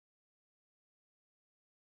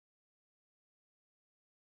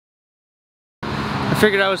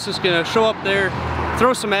Figured I was just gonna show up there,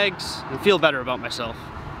 throw some eggs, and feel better about myself,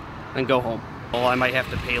 and go home. Well, I might have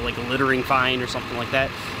to pay like a littering fine or something like that.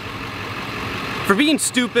 For being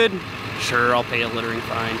stupid, sure, I'll pay a littering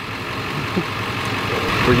fine.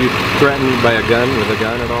 Were you threatened by a gun, with a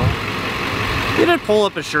gun at all? They did pull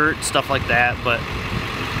up a shirt, stuff like that, but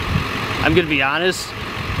I'm gonna be honest,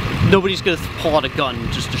 nobody's gonna pull out a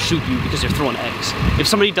gun just to shoot you because you're throwing eggs. If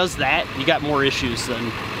somebody does that, you got more issues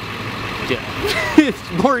than, yeah,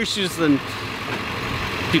 more issues than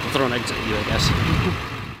people throwing eggs at you, I guess.